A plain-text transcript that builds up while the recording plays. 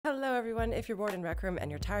Hello everyone, if you're bored in Rec Room and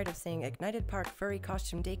you're tired of seeing Ignited Park, Furry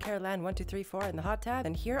Costume, Daycare Land 1, 2, 3, 4 in the hot tab,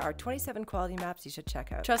 then here are 27 quality maps you should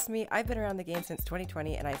check out. Trust me, I've been around the game since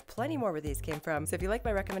 2020 and I have plenty more where these came from, so if you like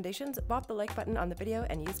my recommendations, bop the like button on the video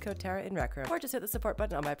and use code TARA in Rec Room, or just hit the support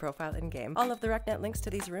button on my profile in-game. All of the RecNet links to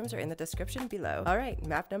these rooms are in the description below. Alright,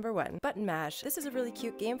 map number 1. Button Mash. This is a really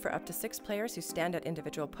cute game for up to 6 players who stand at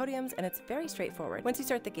individual podiums, and it's very straightforward. Once you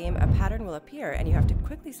start the game, a pattern will appear and you have to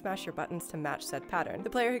quickly smash your buttons to match said pattern. The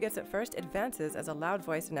player who gets it first advances as a loud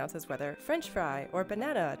voice announces whether French fry or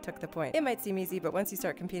banana took the point. It might seem easy, but once you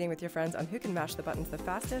start competing with your friends on who can mash the buttons the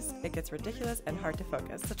fastest, it gets ridiculous and hard to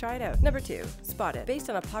focus, so try it out. Number 2. Spot It. Based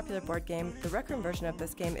on a popular board game, the Rec Room version of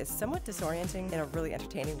this game is somewhat disorienting in a really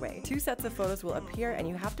entertaining way. 2 sets of photos will appear and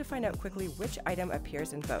you have to find out quickly which item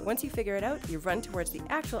appears in both. Once you figure it out, you run towards the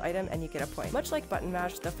actual item and you get a point. Much like Button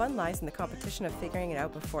Mash, the fun lies in the competition of figuring it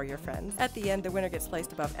out before your friends. At the end, the winner gets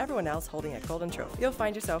placed above everyone else holding a golden trophy. You'll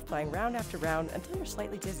find yourself playing round after round until you're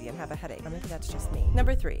slightly dizzy and have a headache, or maybe that's just me.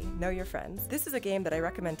 Number 3. Know Your Friends. This is a game that I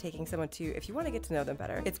recommend taking someone to if you want to get to know them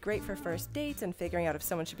better. It's great for first dates and figuring out if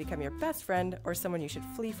someone should become your best friend or someone you should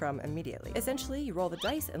flee from immediately. Essentially, you roll the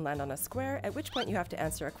dice and land on a square, at which point you have to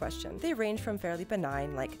answer a question. They range from fairly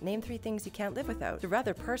benign, like name 3 things you can't live without, to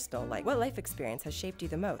rather personal, like what life experience has shaped you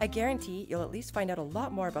the most. I guarantee you'll at least find out a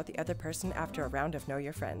lot more about the other person after a round of Know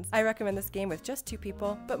Your Friends. I recommend this game with just 2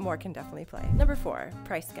 people, but more can definitely play. Number 4.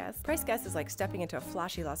 Price Guess. Price Guess is like stepping into a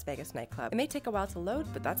flashy Las Vegas nightclub. It may take a while to load,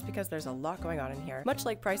 but that's because there's a lot going on in here. Much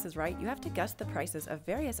like Price is Right, you have to guess the prices of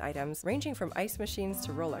various items, ranging from ice machines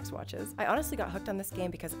to Rolex watches. I honestly got hooked on this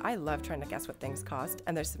game because I love trying to guess what things cost,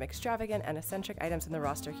 and there's some extravagant and eccentric items in the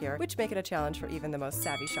roster here, which make it a challenge for even the most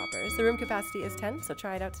savvy shoppers. The room capacity is 10, so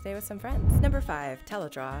try it out today with some friends. Number 5.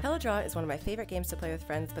 Teledraw. Teledraw is one of my favorite games to play with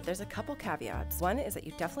friends, but there's a couple caveats. One is that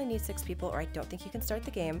you definitely need 6 people, or I don't think you can start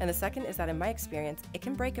the game, and the second is that in my experience, it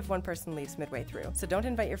can break if one person leaves midway through, so don't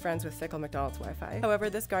invite your friends with fickle McDonald's Wi-Fi. However,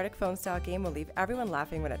 this Gartic phone style game will leave everyone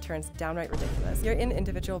laughing when it turns downright ridiculous. You're in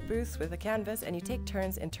individual booths with a canvas and you take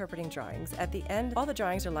turns interpreting drawings. At the end, all the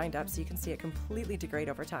drawings are lined up so you can see it completely degrade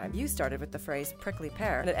over time. You started with the phrase prickly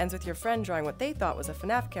pear, and it ends with your friend drawing what they thought was a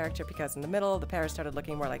FNAF character because in the middle, the pear started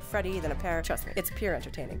looking more like Freddy than a pear. Trust me, it's pure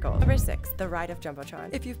entertaining gold. Number 6. The Ride of Jumbotron.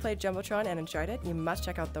 If you've played Jumbotron and enjoyed it, you must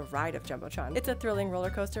check out The Ride of Jumbotron. It's a thrilling roller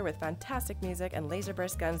coaster with fantastic music and laser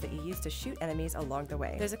burst guns that you use to shoot enemies along the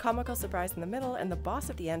way. There's a comical surprise in the middle, and the boss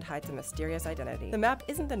at the end hides a mysterious identity. The map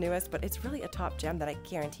isn't the newest, but it's really a top gem that I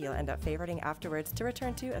guarantee you'll end up favoriting afterwards to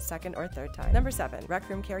return to a 2nd or 3rd time. Number 7. Rec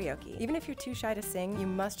Room Karaoke. Even if you're too shy to sing, you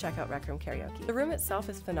must check out Rec Room Karaoke. The room itself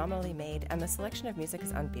is phenomenally made, and the selection of music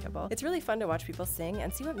is unbeatable. It's really fun to watch people sing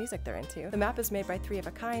and see what music they're into. The map is made by 3 of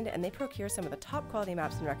a kind, and they procure some of the top quality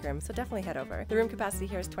maps in Rec Room, so definitely head over. The room capacity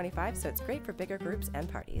here is 25, so it's great for bigger groups and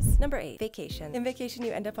parties. Number 8. Vacation. In Vacation,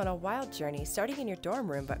 you end up on a wild journey, starting in your dorm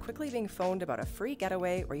room, but quickly being phoned about a free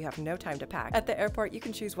getaway where you have no time to pack. At the airport, you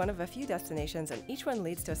can choose one of a few destinations, and each one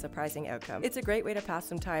leads to a surprising outcome. It's a great way to pass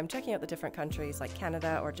some time checking out the different countries like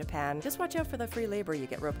Canada or Japan. Just watch out for the free labor you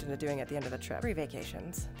get roped into doing at the end of the trip. Free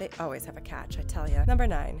vacations. They always have a catch, I tell ya. Number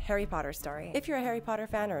 9. Harry Potter Story. If you're a Harry Potter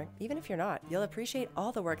fan, or even if you're not, you'll appreciate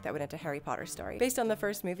all the work that went into Harry Potter Story. Based on the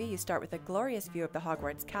first movie, you start with a glorious view of the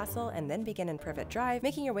Hogwarts castle and then begin in Privet Drive,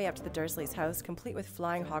 making your way up to the Dursleys' house, complete with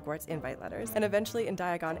flying Hogwarts invite letters, and eventually in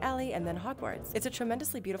Diagon Alley and then Hogwarts. It's a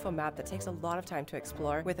tremendously beautiful map that takes a lot of time to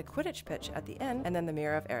explore, with a Quidditch pitch at the end and then the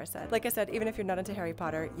Mirror of Erised. Like I said, even if you're not into Harry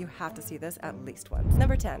Potter, you have to see this at least once.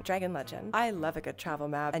 Number 10. Dragon Legend. I love a good travel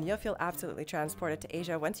map, and you'll feel absolutely transported to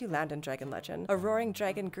Asia once you land in Dragon Legend. A roaring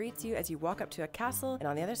dragon greets you as you walk up to a castle, and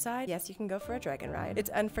on the other side, yes, you can go for a dragon ride. It's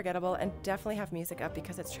unforgettable, and definitely have music up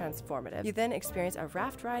because it's transformative. You then experience a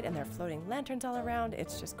raft ride, and there are floating lanterns all around.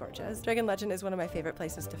 It's just gorgeous. Dragon Legend is one of my favorite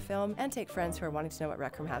places to film and take friends who are wanting to know what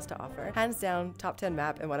Rec Room has to offer. Hands down, top 10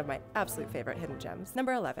 map and one of my absolute favorite hidden gems.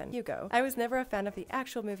 Number 11. Hugo. I was never a fan of the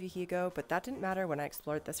actual movie Hugo, but that didn't matter when I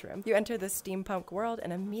explored this room. You enter this steampunk world,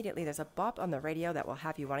 and immediately there's a bop on the radio that will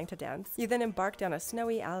have you wanting to dance. You then embark down a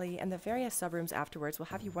snowy alley, and the various subrooms afterwards will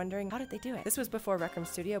have you wondering, how did they do it? This was before Rec Room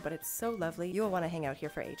Studio, but it's so lovely, you will want to hang out here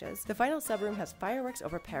for ages. The final subroom has fireworks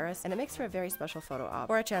over Paris, and it makes for a very special photo op,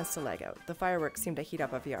 or a chance to leg out. The fireworks seem to heat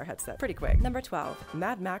up a VR headset pretty quick. Number 12.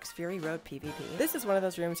 Mad Max Fury Road PvP. This is one of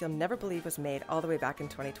those rooms you'll never believe was made all the way back in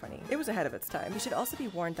 2020. It was ahead of its time. You should also be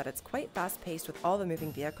warned that it's quite fast-paced with all the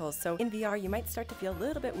moving vehicles, so in VR you might start to feel a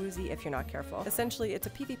little bit woozy if you're not careful. Essentially, it's a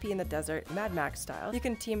PvP in the desert, Mad Max style. You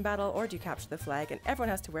can team battle or do capture the flag, and everyone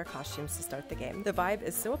has to wear costumes to start the game. The vibe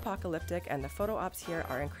is so apocalyptic, and the photo ops here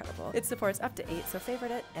are incredible. It supports up to 8, so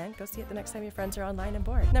favorite it and go see it the next time your friends are online and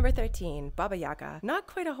bored. Number 13. Baba Yaga. Not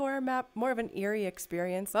quite a horror map, more of an eerie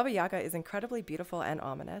experience. Baba Yaga is incredibly incredibly beautiful and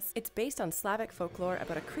ominous. It's based on Slavic folklore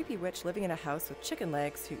about a creepy witch living in a house with chicken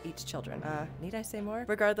legs who eats children. Need I say more?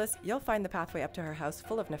 Regardless, you'll find the pathway up to her house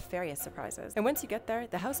full of nefarious surprises. And once you get there,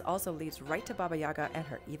 the house also leads right to Baba Yaga and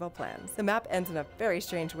her evil plans. The map ends in a very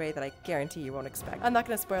strange way that I guarantee you won't expect. I'm not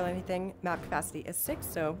going to spoil anything. Map capacity is 6,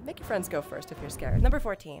 so make your friends go first if you're scared. Number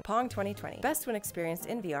 14, Pong 2020. Best when experienced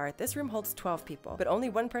in VR, this room holds 12 people, but only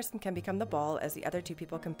one person can become the ball as the other 2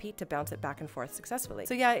 people compete to bounce it back and forth successfully.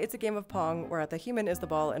 So yeah, it's a game of Pong where the human is the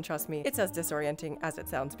ball, and trust me, it's as disorienting as it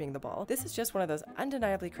sounds being the ball. This is just one of those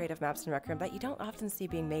undeniably creative maps in Rec Room that you don't often see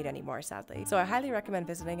being made anymore, sadly. So I highly recommend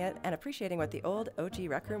visiting it and appreciating what the old OG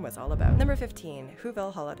Rec Room was all about. Number 15,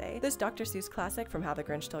 Whoville Holiday. This Dr. Seuss classic from How the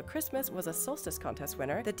Grinch Stole Christmas was a solstice contest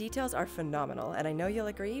winner. The details are phenomenal, and I know you'll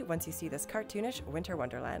agree once you see this cartoonish winter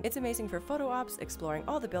wonderland. It's amazing for photo ops, exploring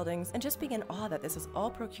all the buildings, and just being in awe that this is all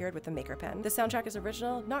procured with the Maker Pen. The soundtrack is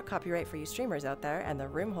original, not copyright for you streamers out there, and the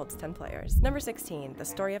room holds 10 players. Number 16, The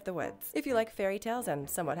Story of the Woods. If you like fairy tales and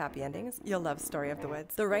somewhat happy endings, you'll love Story of the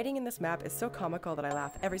Woods. The writing in this map is so comical that I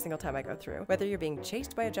laugh every single time I go through. Whether you're being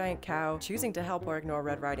chased by a giant cow, choosing to help or ignore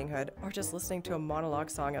Red Riding Hood, or just listening to a monologue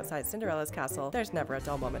song outside Cinderella's castle, there's never a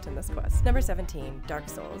dull moment in this quest. Number 17, Dark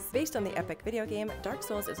Souls. Based on the epic video game, Dark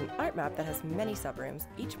Souls is an art map that has many subrooms,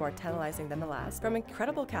 each more tantalizing than the last. From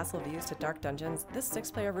incredible castle views to dark dungeons, this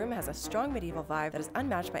 6-player room has a strong medieval vibe that is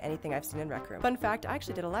unmatched by anything I've seen in Rec Room. Fun fact, I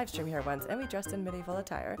actually did a live stream here once and we dressed in medieval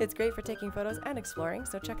attire. It's great for taking photos and exploring,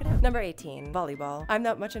 so check it out. Number 18, Volleyball. I'm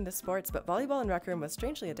not much into sports, but volleyball in Rec Room was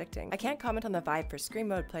strangely addicting. I can't comment on the vibe for Scream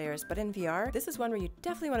Mode players, but in VR, this is one where you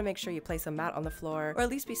definitely want to make sure you place a mat on the floor, or at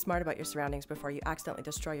least be smart about your surroundings before you accidentally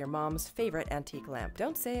destroy your mom's favorite antique lamp.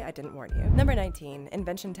 Don't say I didn't warn you. Number 19,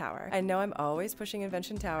 Invention Tower. I know I'm always pushing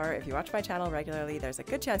Invention Tower. If you watch my channel regularly, there's a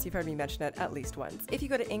good chance you've heard me mention it at least once. If you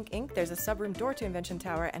go to Ink Inc., there's a subroom door to Invention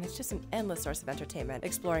Tower, and it's just an endless source of entertainment,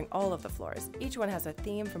 exploring all of the floors. Each one has a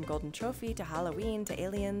theme, from Golden Trophy to Halloween to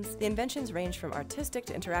aliens. The inventions range from artistic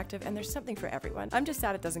to interactive, and there's something for everyone. I'm just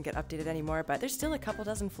sad it doesn't get updated anymore, but there's still a couple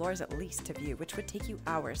dozen floors at least to view, which would take you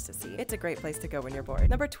hours to see. It's a great place to go when you're bored.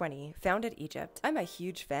 Number 20, Founded Egypt. I'm a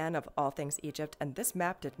huge fan of all things Egypt, and this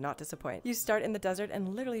map did not disappoint. You start in the desert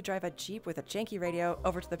and literally drive a jeep with a janky radio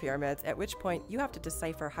over to the pyramids, at which point you have to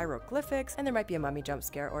decipher hieroglyphics, and there might be a mummy jump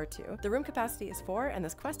scare or 2. The room capacity is 4, and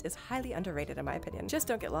this quest is highly underrated in my opinion. Just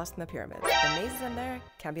don't get lost in the pyramids. The mazes in there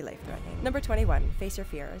can be life-threatening. Number 21, Face Your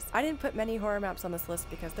Fears. I didn't put many horror maps on this list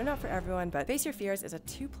because they're not for everyone, but Face Your Fears is a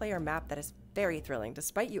 2-player map that is very thrilling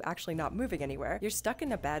despite you actually not moving anywhere. You're stuck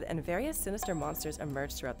in a bed and various sinister monsters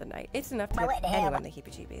emerge throughout the night. It's enough to give anyone the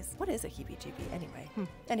heebie-jeebies. What is a heebie-jeebie anyway?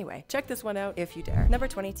 Anyway, check this one out if you dare. Number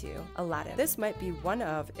 22, Aladdin. This might be one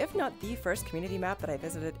of, if not the first community map that I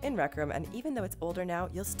visited in Rec Room, and even though it's older now,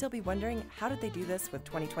 you'll still be wondering how did they do this with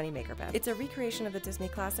 2020 Maker Pen. It's a recreation of the Disney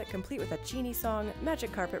classic, complete with a genie song,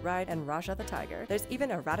 magic carpet ride, and Raja the Tiger. There's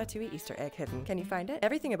even a Ratatouille Easter egg hidden. Can you find it?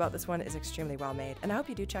 Everything about this one is extremely well made, and I hope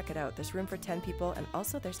you do check it out. There's room for 10 people, and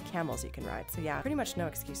also there's camels you can ride. So yeah, pretty much no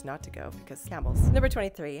excuse not to go because camels. Number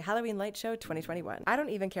 23, Halloween Light Show 2021. I don't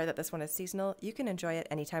even care that this one is seasonal. You can enjoy it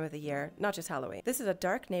any time of the year, not just Halloween. This is a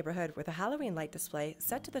dark neighborhood with a Halloween light display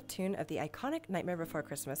set to the tune of the iconic Nightmare Before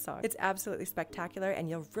Christmas song. It's absolutely spectacular, and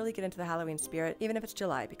you'll really get into the Halloween spirit, even if it's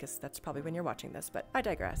July, because that's probably when you're watching this, but I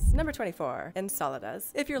digress. Number 24,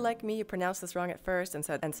 Ensaladas. If you're like me, you pronounced this wrong at first and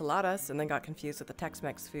said enchiladas and then got confused with the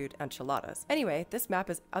Tex-Mex food enchiladas. Anyway, this map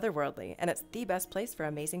is otherworldly, and it's the best place for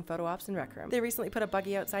amazing photo ops in Rec Room. They recently put a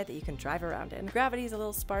buggy outside that you can drive around in. Gravity is a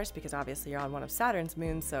little sparse because obviously you're on one of Saturn's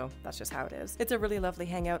moons, so that's just how it is. It's a really lovely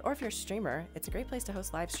hangout, or if you're a streamer, it's a great place to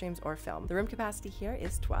host live streams or film. The room capacity here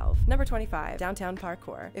is 12. Number 25, Downtown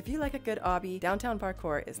Parkour. If you like a good obby, Downtown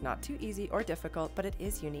Parkour is not too easy or difficult, but it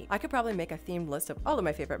is unique. I could probably make a themed list of all of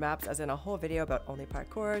my favorite maps, as in a whole video about only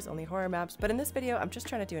parkours, only horror maps, but in this video, I'm just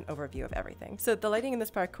trying to do an overview of everything. So the lighting in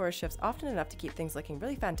this parkour shifts often enough to keep things looking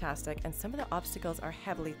really fantastic, and some of the obstacles are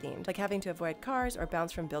heavily themed, like having to avoid cars or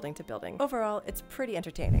bounce from building to building. Overall, it's pretty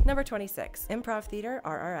entertaining. Number 26, Improv Theater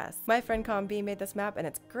RRS. My friend Combi made this map, and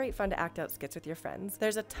it's great fun to act out skits with your friends.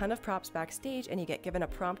 There's a ton of props backstage, and you get given a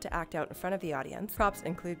prompt to act out in front of the audience. Props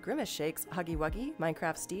include Grimace Shakes, Huggy Wuggy,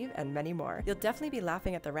 Minecraft Steve, and many more. You'll definitely be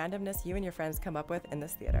laughing at the randomness you and your friends come up with in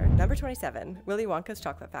this theater. Number 27, Willy Wonka's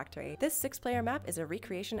Chocolate Factory. This 6-player map is a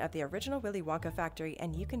recreation of the original Willy Wonka factory,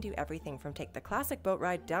 and you can do everything from take the classic boat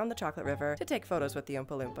ride down the chocolate river to take photos with the Oompa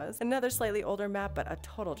Loompas. Another slightly older map, but a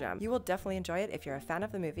total gem. You will definitely enjoy it if you're a fan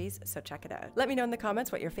of the movies, so check it out. Let me know in the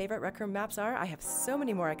comments what your favorite Rec Room maps are. I have so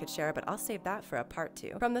many more I could share, but I'll save that for a part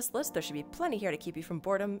 2. From this list, there should be plenty here to keep you from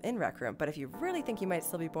boredom in Rec Room, but if you really think you might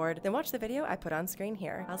still be bored, then watch the video I put on screen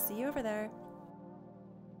here. I'll see you over there.